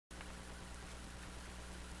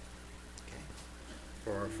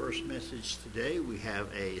For our first message today, we have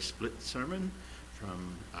a split sermon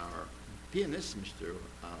from our pianist, Mr.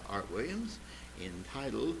 Art Williams,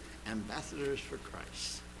 entitled Ambassadors for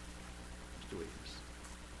Christ. Mr. Williams.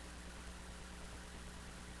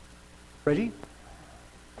 Ready?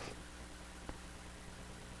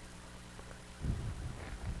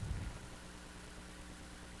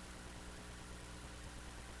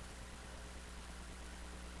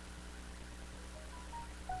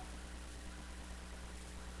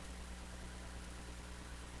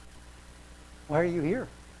 Why are you here?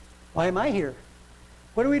 Why am I here?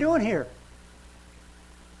 What are we doing here?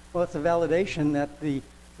 Well, it's a validation that the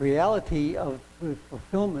reality of the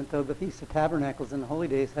fulfillment of the Feast of Tabernacles and the Holy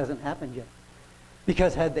Days hasn't happened yet.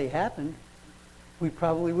 Because had they happened, we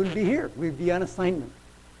probably wouldn't be here. We'd be on assignment.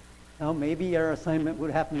 Now, maybe our assignment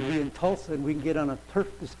would happen to be in Tulsa and we can get on a turf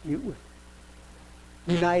dispute with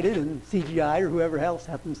United and CGI or whoever else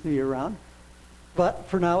happens to be around. But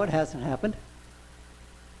for now, it hasn't happened.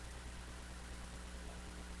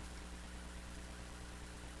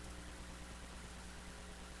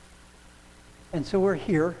 And so we're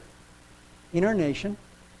here in our nation.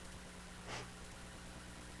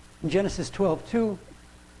 In Genesis 12:2,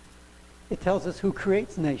 it tells us who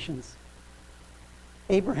creates nations.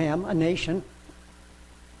 Abraham, a nation.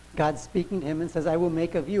 God speaking to him and says, I will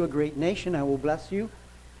make of you a great nation. I will bless you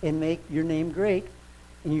and make your name great,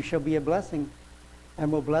 and you shall be a blessing.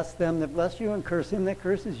 And will bless them that bless you and curse him that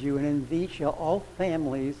curses you. And in thee shall all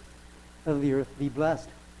families of the earth be blessed.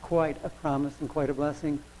 Quite a promise and quite a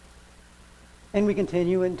blessing. And we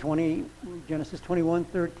continue in Genesis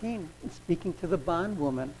 21:13, speaking to the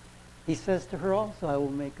bondwoman. He says to her also, I will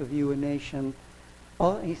make of you a nation.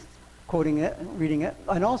 He's quoting it, reading it.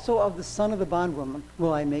 And also of the son of the bondwoman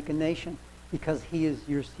will I make a nation, because he is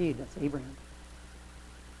your seed. That's Abraham.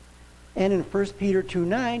 And in 1 Peter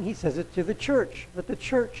 2:9, he says it to the church, that the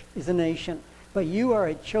church is a nation. But you are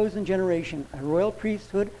a chosen generation, a royal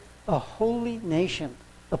priesthood, a holy nation,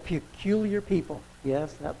 a peculiar people.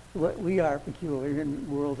 Yes, that's what we are, peculiar in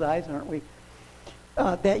the world's eyes, aren't we?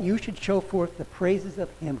 That you should show forth the praises of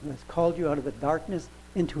him who has called you out of the darkness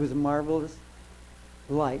into his marvelous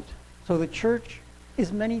light. So the church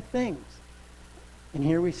is many things. And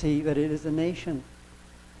here we see that it is a nation,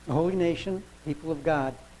 a holy nation, people of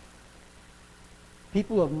God.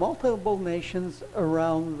 People of multiple nations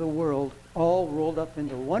around the world, all rolled up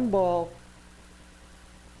into one ball.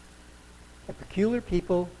 A peculiar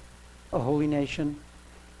people, a holy nation.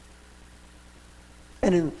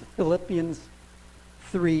 And in Philippians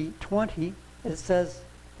 3:20, it says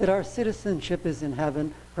that our citizenship is in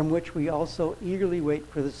heaven, from which we also eagerly wait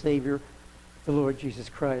for the Savior, the Lord Jesus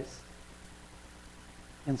Christ.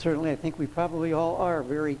 And certainly I think we probably all are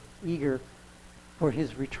very eager for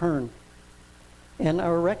his return. And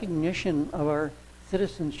our recognition of our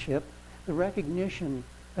citizenship, the recognition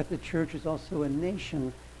that the church is also a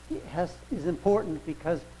nation, is important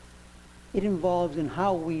because it involves in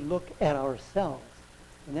how we look at ourselves.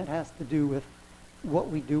 And that has to do with what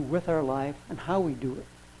we do with our life and how we do it.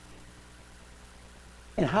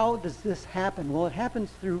 And how does this happen? Well, it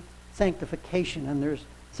happens through sanctification, and there's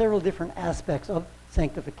several different aspects of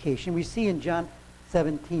sanctification. We see in John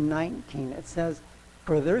 17:19, it says,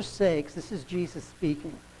 for their sakes, this is Jesus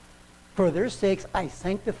speaking, for their sakes I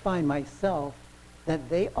sanctify myself, that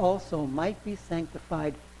they also might be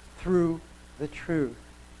sanctified through the truth.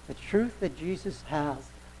 The truth that Jesus has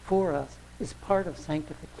for us is part of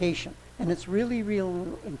sanctification. And it's really,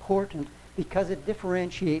 really important because it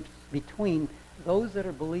differentiates between those that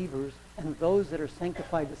are believers and those that are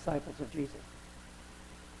sanctified disciples of Jesus.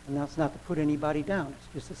 And that's not to put anybody down.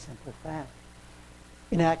 It's just a simple fact.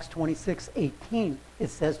 In Acts 26:18, it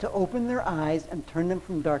says to open their eyes and turn them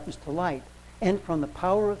from darkness to light and from the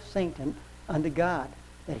power of Satan unto God,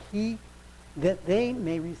 that they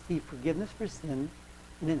may receive forgiveness for sin,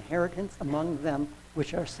 an inheritance among them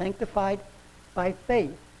which are sanctified by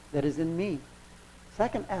faith that is in me.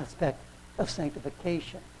 Second aspect of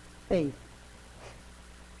sanctification, faith.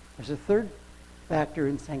 There's a third factor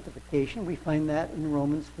in sanctification. We find that in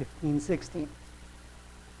Romans 15:16.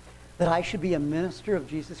 That I should be a minister of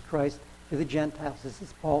Jesus Christ to the Gentiles. This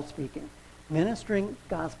is Paul speaking. Ministering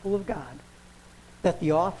the gospel of God, that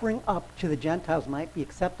the offering up to the Gentiles might be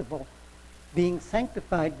acceptable, being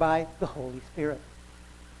sanctified by the Holy Spirit.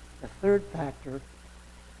 The third factor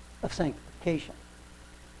of sanctification.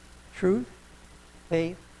 Truth,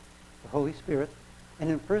 faith, the Holy Spirit. And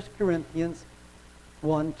in 1 Corinthians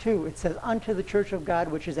 1:2, it says, unto the church of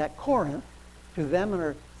God which is at Corinth, to them that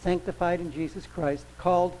are sanctified in Jesus Christ,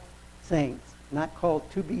 called saints. Not called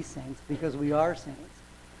to be saints, because we are saints.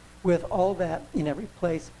 with all that in every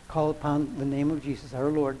place, call upon the name of Jesus, our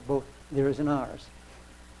Lord, both theirs and ours.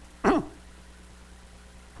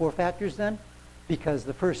 4 factors then, because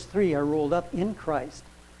the first 3 are rolled up in Christ.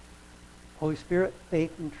 Holy Spirit,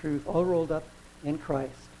 faith, and truth, all rolled up in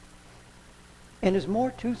Christ. And there's more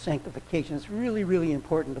to sanctification. It's really, really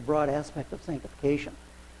important, the broad aspect of sanctification.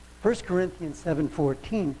 1 Corinthians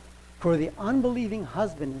 7:14, for the unbelieving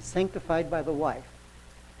husband is sanctified by the wife,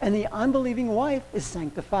 and the unbelieving wife is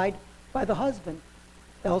sanctified by the husband.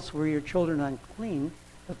 Else were your children unclean,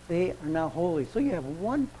 but they are now holy. So you have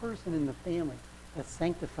one person in the family that's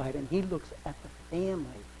sanctified, and he looks at the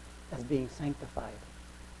family as being sanctified.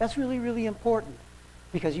 That's really, really important,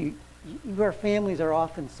 because our families are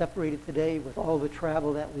often separated today with all the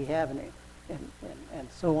travel that we have and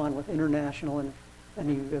so on with international, and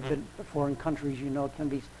you have been to foreign countries, you know it can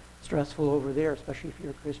be stressful over there, especially if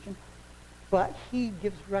you're a Christian. But he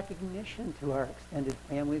gives recognition to our extended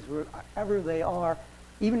families wherever they are,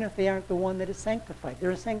 even if they aren't the one that is sanctified.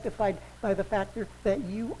 They're sanctified by the factor that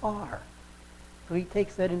you are. So he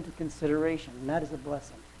takes that into consideration, and that is a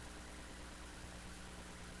blessing.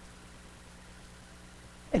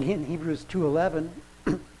 And in Hebrews 2:11,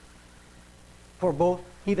 for both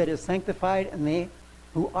he that is sanctified and they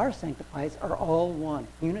who are sanctified are all one,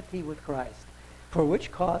 unity with Christ, for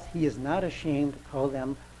which cause he is not ashamed to call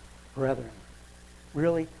them brethren.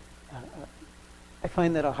 Really, I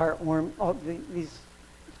find that a heartwarming, these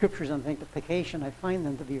scriptures on sanctification, I find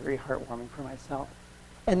them to be very heartwarming for myself.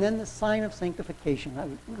 And then the sign of sanctification,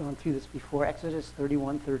 I've gone through this before, Exodus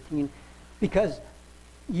 31:13, because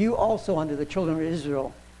you also unto the children of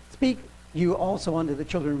Israel, speak you also unto the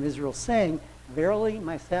children of Israel, saying, verily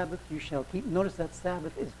my Sabbath you shall keep. Notice that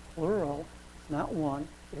Sabbath is plural, it's not one,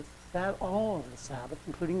 it's all of the Sabbath,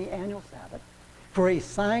 including the annual Sabbath, for a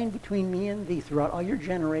sign between me and thee throughout all your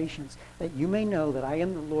generations, that you may know that I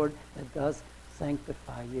am the Lord that does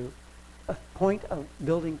sanctify you. A point of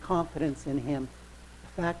building confidence in him,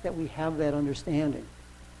 the fact that we have that understanding.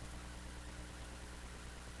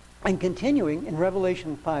 And continuing in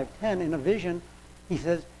Revelation 5:10, in a vision, he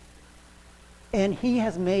says, and he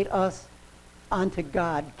has made us unto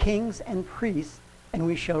God kings and priests, and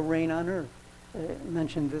we shall reign on earth. I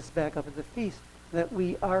mentioned this back up at the feast, that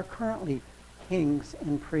we are currently kings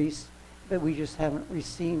and priests, but we just haven't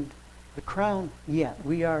received the crown yet.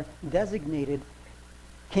 We are designated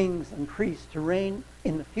kings and priests to reign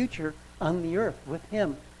in the future on the earth with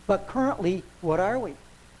him. But currently, what are we?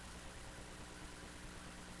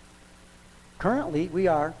 Currently, we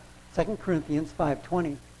are, 2 Corinthians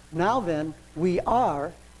 5:20. Now then, we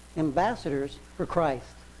are ambassadors for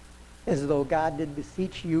Christ. As though God did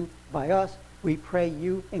beseech you by us, we pray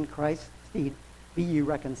you in Christ's stead, be ye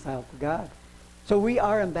reconciled to God. So we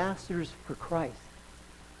are ambassadors for Christ.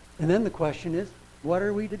 And then the question is, what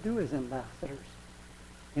are we to do as ambassadors?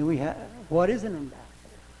 And what is an ambassador?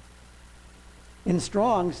 In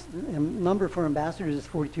Strong's, the number for ambassadors is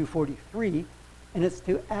 4243, and it's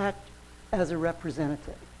to act as a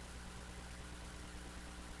representative.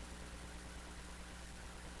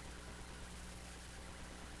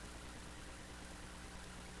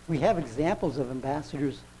 We have examples of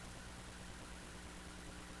ambassadors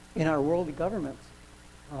in our worldly governments.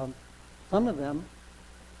 Some of them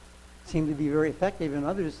seem to be very effective, and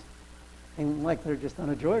others seem like they're just on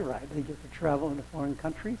a joyride. They get to travel into foreign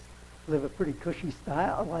countries, live a pretty cushy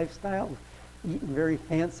lifestyle, eat in very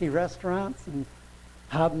fancy restaurants, and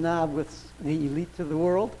hobnob with the elites of the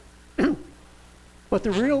world. But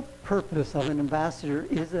the real purpose of an ambassador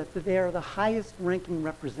is that they are the highest ranking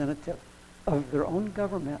representative of their own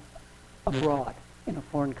government abroad in a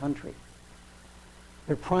foreign country.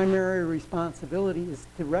 Their primary responsibility is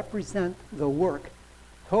to represent the work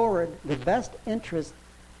toward the best interest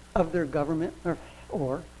of their government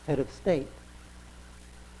or head of state.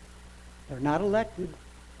 They're not elected,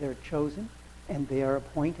 they're chosen, and they are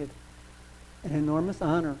appointed. An enormous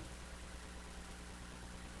honor.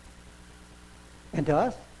 And to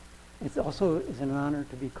us, it also is an honor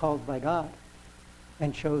to be called by God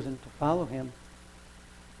and chosen to follow him.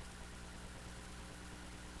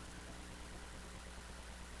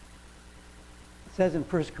 It says in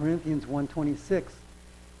 1 Corinthians 1:26,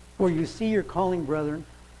 for you see your calling, brethren,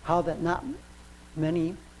 how that not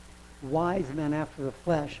many wise men after the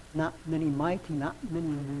flesh, not many mighty, not many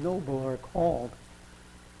noble are called.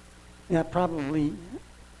 And that probably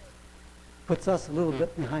puts us a little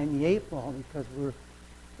bit behind the 8 ball, because we're,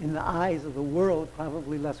 in the eyes of the world,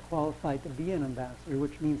 probably less qualified to be an ambassador,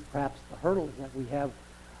 which means perhaps the hurdles that we have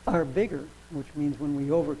are bigger, which means when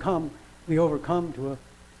we overcome to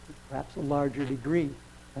perhaps a larger degree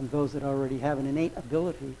than those that already have an innate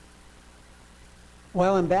ability.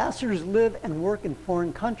 While ambassadors live and work in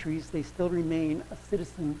foreign countries, they still remain a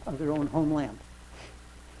citizen of their own homeland.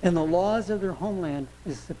 And the laws of their homeland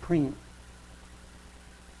is supreme.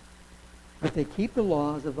 But they keep the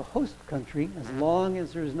laws of the host country as long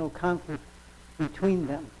as there is no conflict between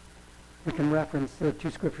them. We can reference the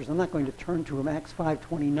two scriptures. I'm not going to turn to them. Acts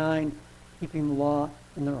 5:29, keeping the law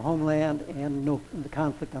in their homeland, and no the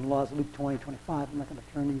conflict on laws, Luke 20:25. I'm not going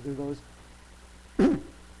to turn to either of those.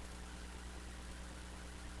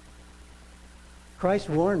 Christ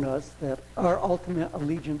warned us that our ultimate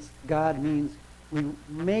allegiance to God means we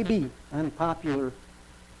may be unpopular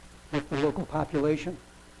with the local population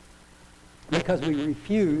because we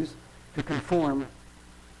refuse to conform.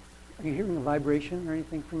 Are you hearing a vibration or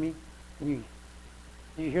anything from me? Can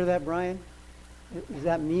you hear that, Brian? Is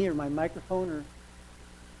that me or my microphone? Or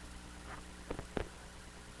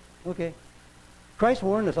okay. Christ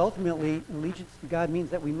warned us ultimately allegiance to God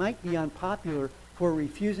means that we might be unpopular for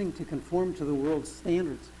refusing to conform to the world's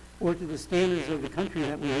standards or to the standards of the country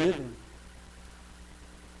that we live in.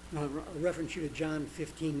 I'll reference you to John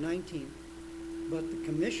 15:19. But the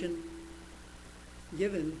commission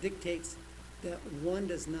given dictates that one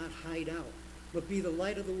does not hide out, but be the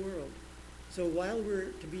light of the world. So while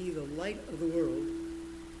we're to be the light of the world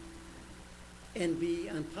and be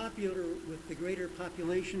unpopular with the greater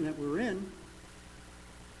population that we're in,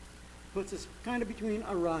 puts us kind of between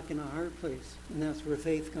a rock and a hard place, and that's where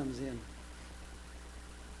faith comes in.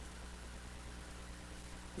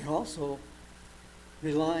 And also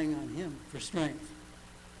relying on Him for strength.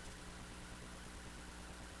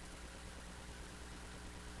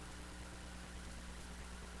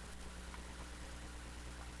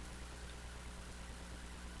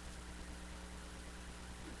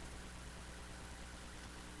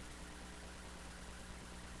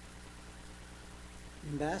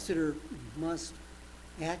 Ambassador must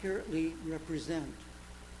accurately represent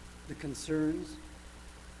the concerns,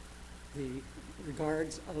 the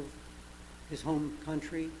regards of his home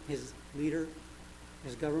country, his leader,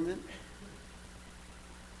 his government.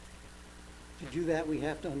 To do that, we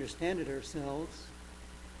have to understand it ourselves,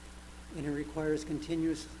 and it requires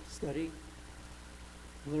continuous study,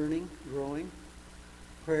 learning, growing,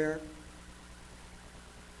 prayer,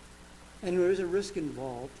 and there is a risk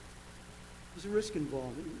involved. There's a risk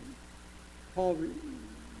involved. Paul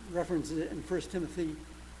references it in 1 Timothy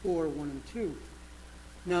 4:1 and 2.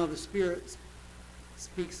 Now the Spirit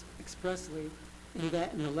speaks expressly in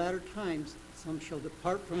that in the latter times some shall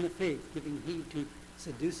depart from the faith, giving heed to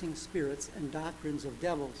seducing spirits and doctrines of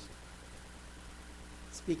devils,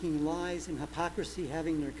 speaking lies and hypocrisy,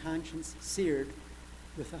 having their conscience seared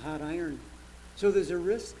with a hot iron. So there's a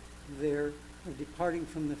risk there of departing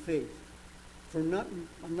from the faith for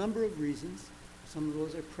a number of reasons. Some of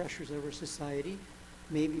those are pressures of our society,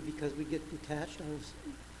 maybe because we get detached out of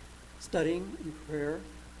studying and prayer,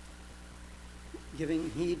 giving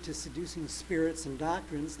heed to seducing spirits and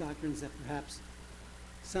doctrines that perhaps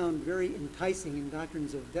sound very enticing, and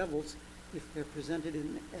doctrines of devils, if they're presented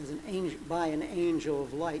as an angel, by an angel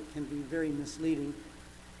of light, can be very misleading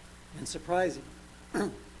and surprising.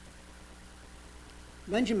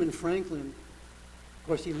 Benjamin Franklin, of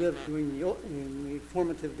course, he lived in the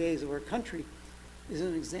formative days of our country, is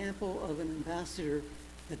an example of an ambassador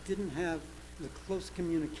that didn't have the close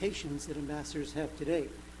communications that ambassadors have today.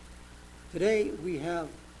 Today, we have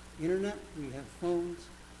internet, we have phones,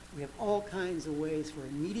 we have all kinds of ways for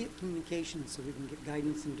immediate communication so we can get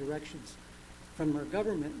guidance and directions from our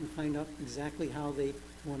government and find out exactly how they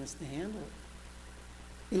want us to handle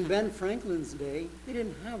it. In Ben Franklin's day, they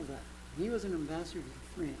didn't have that. He was an ambassador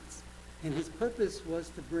to France. And his purpose was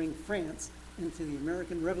to bring France into the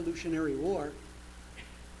American Revolutionary War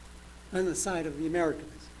on the side of the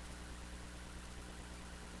Americans.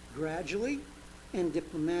 Gradually and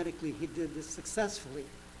diplomatically, he did this successfully.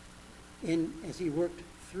 And as he worked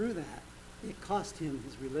through that, it cost him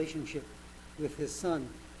his relationship with his son.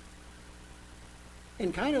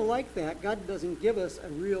 And kind of like that, God doesn't give us a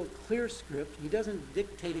real clear script. He doesn't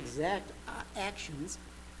dictate exact actions.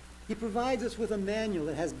 He provides us with a manual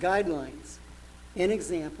that has guidelines and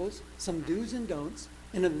examples, some do's and don'ts,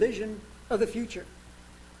 and a vision of the future.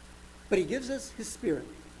 But he gives us his Spirit,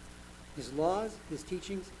 his laws, his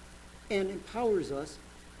teachings, and empowers us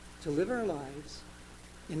to live our lives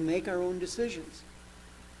and make our own decisions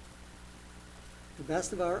to the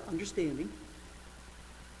best of our understanding,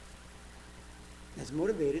 as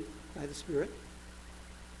motivated by the Spirit.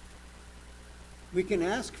 We can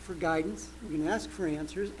ask for guidance, we can ask for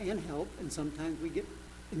answers and help, and sometimes we get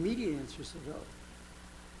immediate answers to those.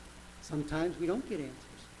 Sometimes we don't get answers.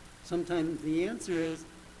 Sometimes the answer is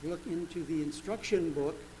look into the instruction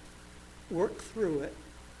book work through it,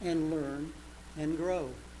 and learn and grow.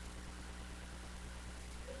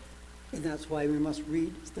 And that's why we must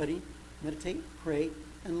read, study, meditate, pray,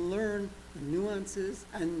 and learn the nuances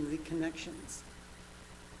and the connections.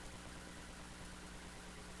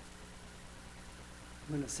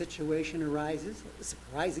 When a situation arises, a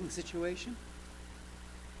surprising situation,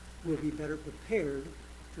 we'll be better prepared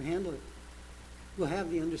to handle it. We'll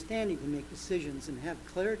have the understanding to make decisions and have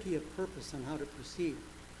clarity of purpose on how to proceed.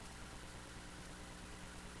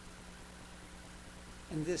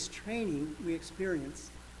 And this training we experience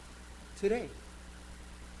today.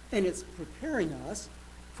 And it's preparing us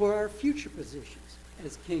for our future positions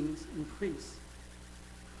as kings and priests,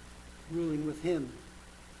 ruling with him.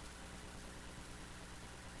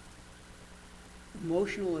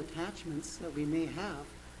 Emotional attachments that we may have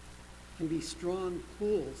can be strong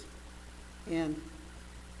pulls and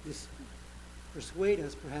persuade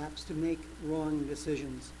us perhaps to make wrong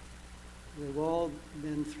decisions. We've all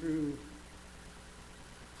been through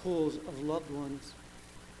pulls of loved ones,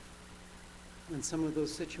 and some of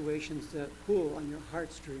those situations that pull on your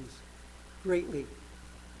heartstrings greatly,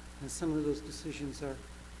 and some of those decisions are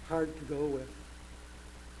hard to go with.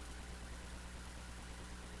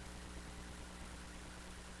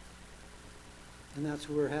 And that's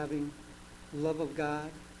where having love of God,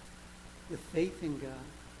 the faith in God,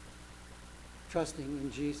 trusting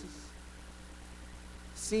in Jesus,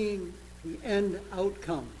 seeing the end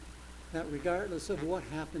outcome, that regardless of what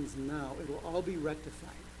happens now, it will all be rectified.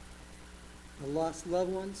 The lost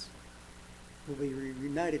loved ones will be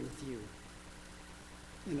reunited with you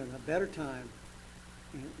and in a better time,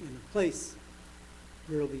 in a place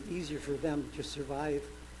where it'll be easier for them to survive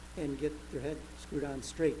and get their head screwed on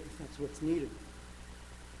straight if that's what's needed.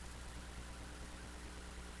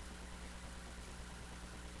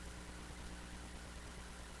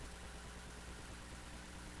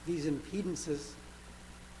 These impedances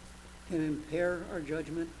can impair our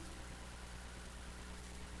judgment,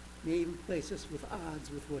 may even place us with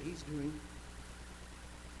odds with what he's doing.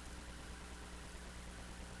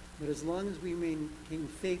 But as long as we maintain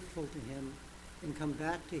faithful to him and come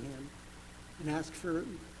back to him and ask for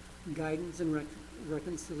guidance and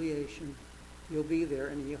reconciliation, he'll be there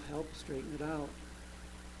and he'll help straighten it out.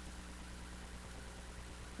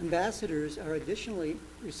 Ambassadors are additionally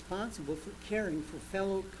responsible for caring for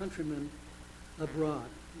fellow countrymen abroad.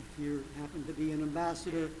 If you happen to be an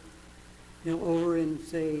ambassador, over in,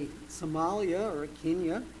 say, Somalia or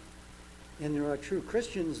Kenya, and there are true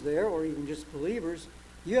Christians there, or even just believers,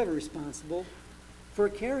 you have a responsible for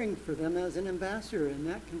caring for them as an ambassador, and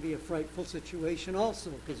that can be a frightful situation also,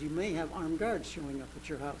 because you may have armed guards showing up at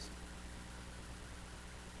your house.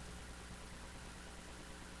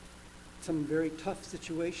 Some very tough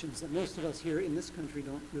situations that most of us here in this country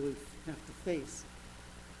don't really have to face.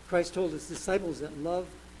 Christ told his disciples that love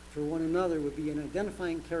for one another would be an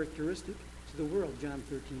identifying characteristic to the world, John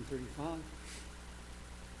 13:35.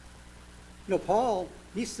 Paul,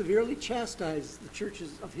 he severely chastised the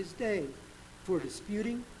churches of his day for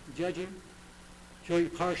disputing, judging, showing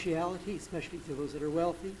partiality, especially to those that are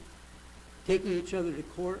wealthy, taking each other to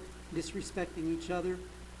court, disrespecting each other.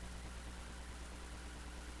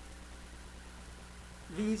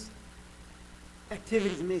 These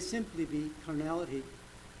activities may simply be carnality,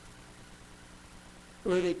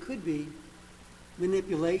 or they could be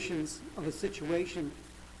manipulations of a situation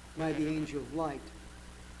by the angel of light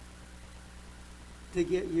to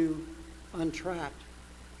get you untracked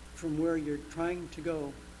from where you're trying to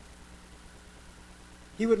go.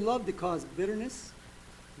 He would love to cause bitterness,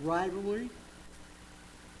 rivalry,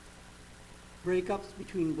 breakups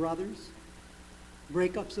between brothers,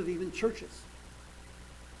 breakups of even churches,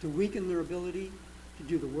 to weaken their ability to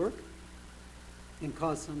do the work and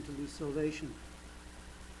cause some to lose salvation.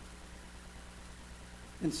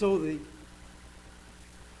 And so the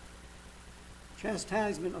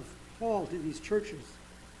chastisement of Paul to these churches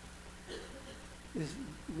is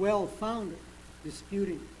well-founded,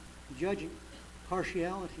 disputing, judging,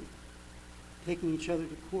 partiality, taking each other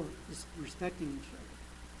to court, respecting each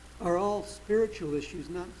other, are all spiritual issues,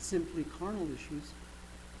 not simply carnal issues,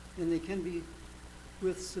 and they can be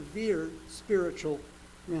with severe spiritual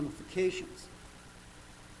ramifications.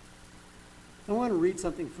 I want to read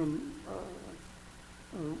something from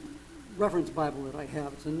a reference Bible that I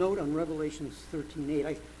have. It's a note on Revelation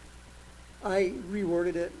 13:8. I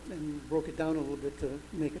reworded it and broke it down a little bit to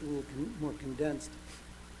make it a little more condensed.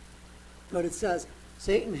 But it says,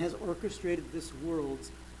 Satan has orchestrated this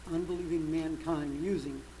world's unbelieving mankind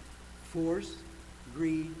using force,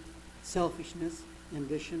 greed, selfishness,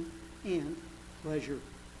 ambition, and pleasure.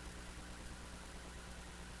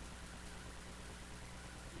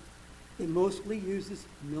 It mostly uses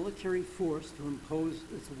military force to impose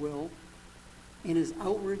its will and is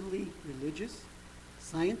outwardly religious,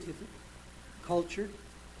 scientific, cultured,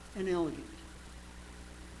 and elegant.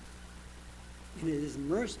 And it is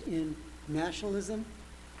immersed in nationalism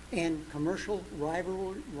and commercial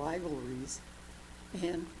rivalries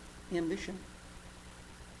and ambition.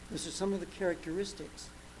 Those are some of the characteristics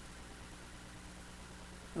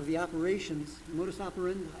of the operations, modus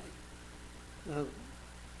operandi of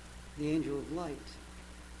the angel of light.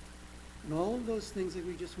 And all of those things that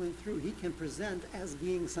we just went through, he can present as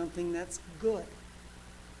being something that's good.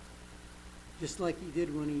 Just like he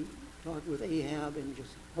did when he talked with Ahab and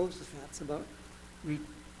Jehoshaphat about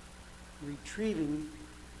retrieving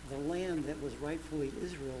the land that was rightfully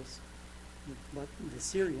Israel's, but the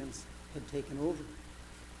Syrians had taken over.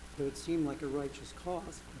 So it seemed like a righteous cause,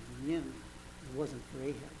 but in the end, it wasn't for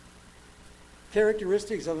Ahab.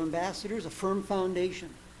 Characteristics of ambassadors: a firm foundation.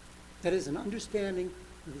 That is, an understanding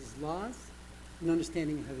of his laws, an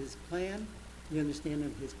understanding of his plan, the understanding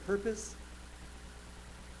of his purpose,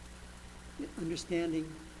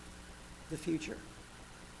 understanding the future.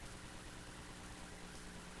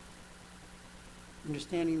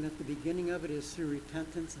 Understanding that the beginning of it is through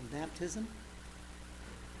repentance and baptism,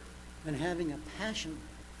 and having a passion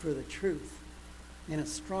for the truth and a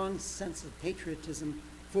strong sense of patriotism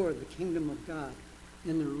for the kingdom of God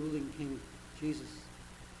and the ruling King Jesus.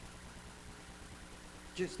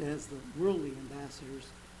 Just as the worldly ambassadors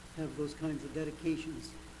have those kinds of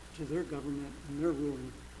dedications to their government and their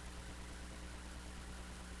ruling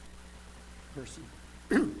person.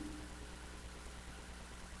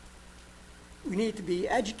 We need to be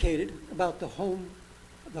educated about the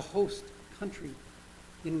host country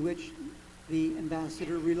in which the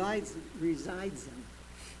ambassador resides in.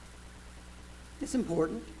 It's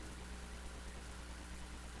important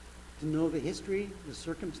to know the history, the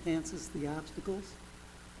circumstances, the obstacles.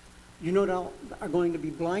 You no doubt are going to be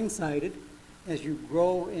blindsided as you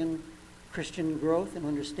grow in Christian growth and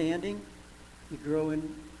understanding. You grow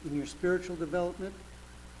in your spiritual development.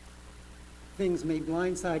 Things may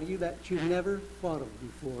blindside you that you've never thought of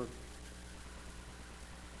before.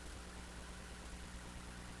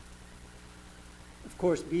 Of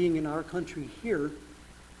course, being in our country here,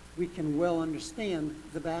 we can well understand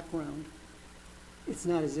the background. It's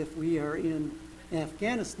not as if we are in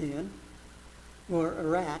Afghanistan or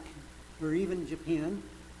Iraq or even Japan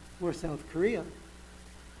or South Korea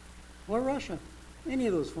or Russia, any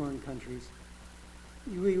of those foreign countries.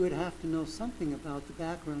 We would have to know something about the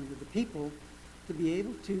background of the people to be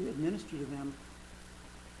able to administer to them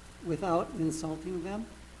without insulting them,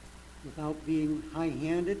 without being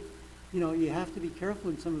high-handed. You know, you have to be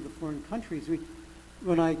careful in some of the foreign countries.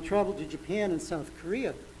 When I traveled to Japan and South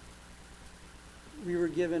Korea, we were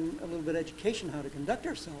given a little bit of education how to conduct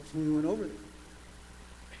ourselves when we went over there.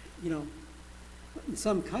 You know, in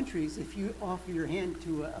some countries, if you offer your hand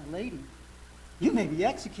to a lady, you may be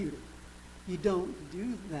executed. You don't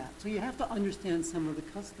do that. So you have to understand some of the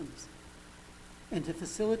customs. And to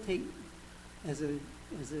facilitate as an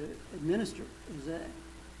administrator, as an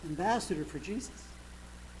ambassador for Jesus,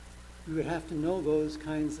 you would have to know those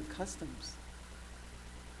kinds of customs.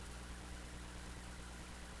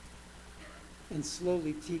 And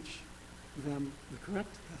slowly teach them the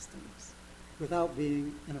correct customs without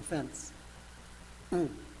being an offense.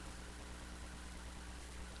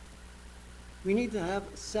 We need to have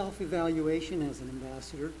self-evaluation as an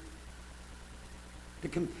ambassador to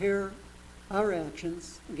compare our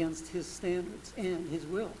actions against his standards and his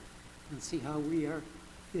will and see how we are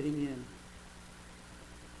fitting in.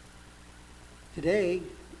 Today,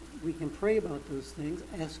 we can pray about those things,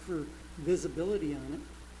 ask for visibility on it.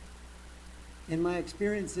 In my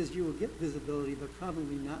experience is you will get visibility, but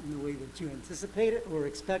probably not in the way that you anticipate it or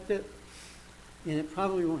expect it. And it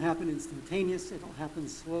probably won't happen instantaneous. It'll happen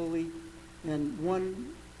slowly. And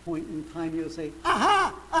one point in time you'll say,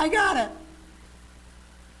 aha, I got it.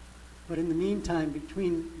 But in the meantime,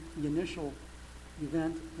 between the initial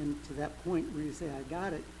event and to that point where you say, I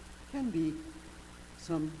got it, can be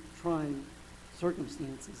some trying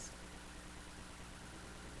circumstances.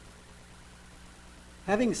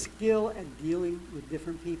 Having skill at dealing with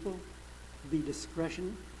different people, be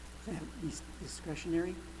discretionary,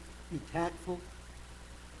 be tactful,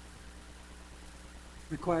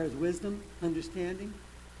 requires wisdom, understanding,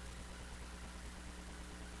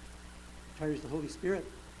 requires the Holy Spirit.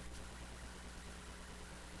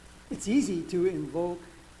 It's easy to invoke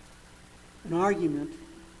an argument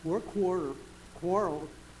or quarrel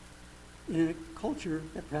in a culture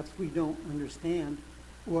that perhaps we don't understand,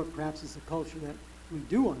 or perhaps it's a culture that we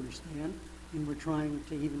do understand, and we're trying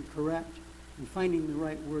to even correct And finding the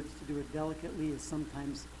right words to do it delicately is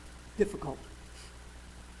sometimes difficult.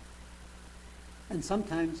 And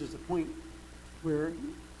sometimes there's a point where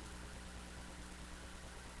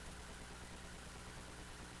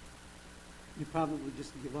you probably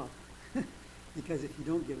just give up. Because if you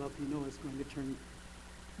don't give up, you know it's going to turn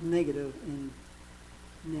negative and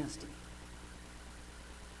nasty.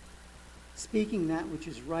 Speaking that which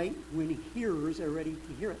is right when hearers are ready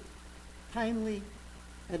to hear it. Timely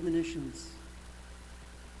admonitions.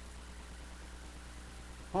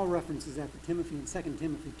 Paul references that to Timothy in 2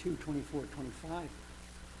 Timothy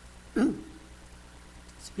 2:24-25.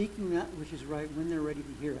 Speaking that which is right when they're ready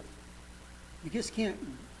to hear it. You just can't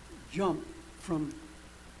jump from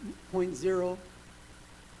point zero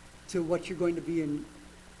to what you're going to be in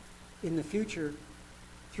the future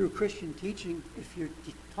through Christian teaching if you're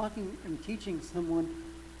talking and teaching someone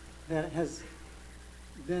that has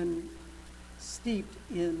been steeped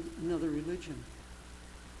in another religion.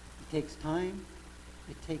 It takes time.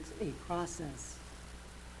 It takes a process.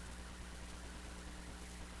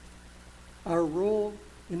 Our role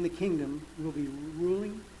in the kingdom will be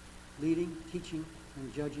ruling, leading, teaching,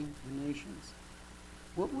 and judging the nations.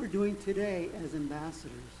 What we're doing today as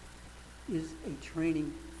ambassadors is a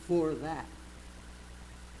training for that.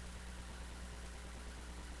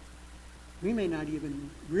 We may not even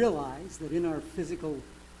realize that in our physical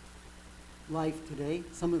life today,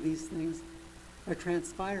 some of these things are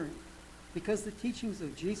transpiring because the teachings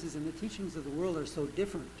of Jesus and the teachings of the world are so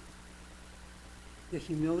different. The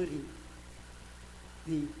humility,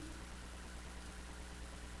 the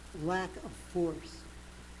lack of force,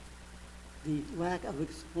 the lack of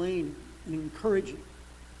explaining and encouraging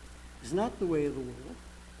is not the way of the world.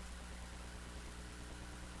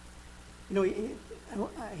 You know,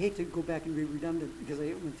 I hate to go back and be redundant because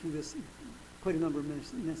I went through this quite a number of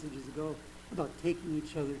messages ago about taking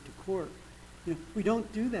each other to court. You know, we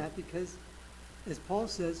don't do that because, as Paul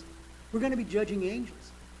says, we're going to be judging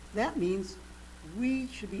angels. That means we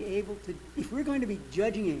should be able to, if we're going to be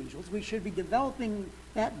judging angels, we should be developing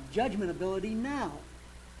that judgment ability now.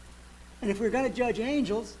 And if we're going to judge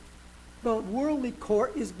angels, the worldly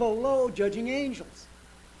court is below judging angels.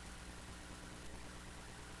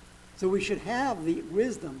 So we should have the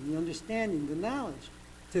wisdom, the understanding, the knowledge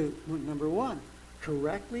to, number one,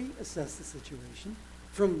 correctly assess the situation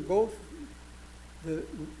from both the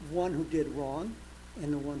one who did wrong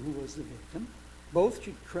and the one who was the victim. Both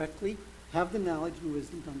should correctly have the knowledge and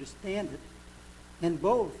wisdom to understand it. And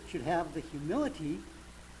both should have the humility,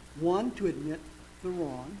 one, to admit the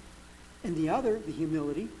wrong, and the other, the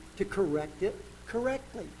humility, to correct it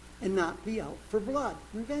correctly and not be out for blood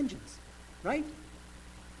and vengeance. Right?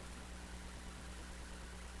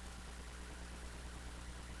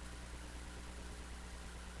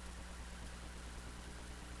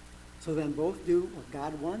 So then both do what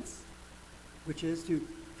God wants, which is to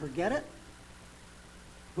forget it,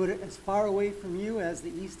 put it as far away from you as the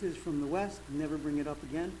east is from the west, never bring it up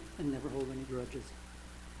again, and never hold any grudges.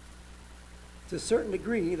 To a certain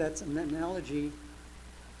degree, that's an analogy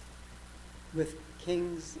with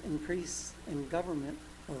kings and priests and government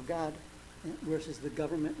of God versus the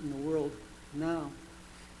government in the world now.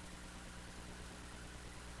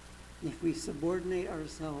 If we subordinate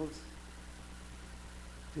ourselves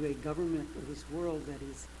to a government of this world that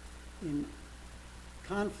is in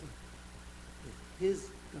conflict with his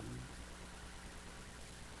government,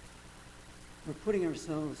 we're putting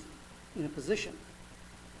ourselves in a position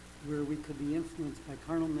where we could be influenced by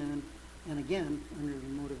carnal men, and again, under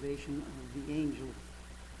the motivation of the angel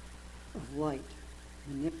of light,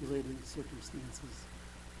 manipulating circumstances.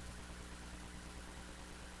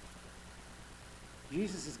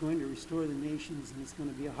 Jesus is going to restore the nations, and it's going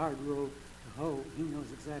to be a hard road to hoe. He knows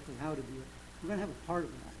exactly how to do it. We're going to have a part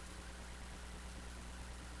of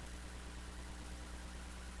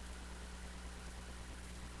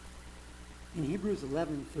that. In Hebrews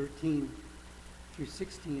 11:13 through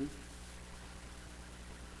 16,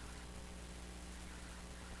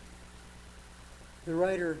 the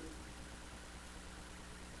writer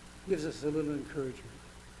gives us a little encouragement.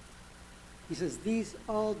 He says, "These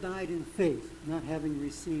all died in faith, not having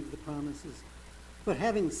received the promises, but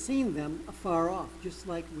having seen them afar off, just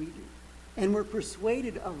like we do, and were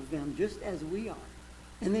persuaded of them just as we are,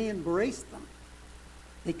 and they embraced them.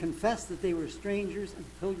 They confessed that they were strangers and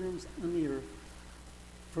pilgrims on the earth.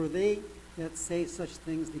 For they that say such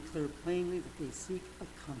things declare plainly that they seek a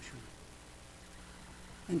country.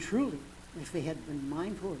 And truly, if they had been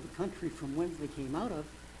mindful of the country from whence they came out of,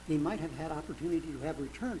 they might have had opportunity to have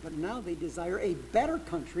returned. But now they desire a better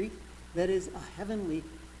country, that is a heavenly,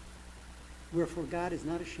 wherefore God is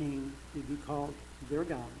not ashamed to be called their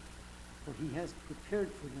God, for he has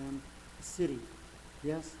prepared for them a city.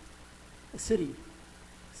 Yes, a city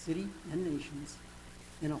and nations,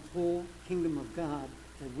 and a whole kingdom of God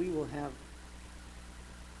that we will have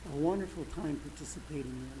a wonderful time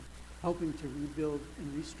participating in, helping to rebuild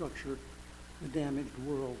and restructure the damaged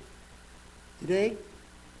world. Today,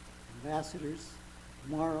 ambassadors,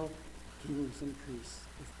 tomorrow, kings and priests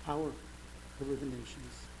with power over the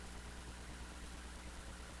nations.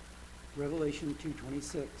 Revelation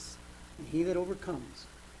 2:26, and he that overcomes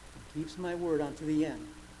and keeps my word unto the end,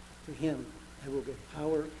 to him I will give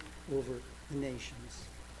power over the nations.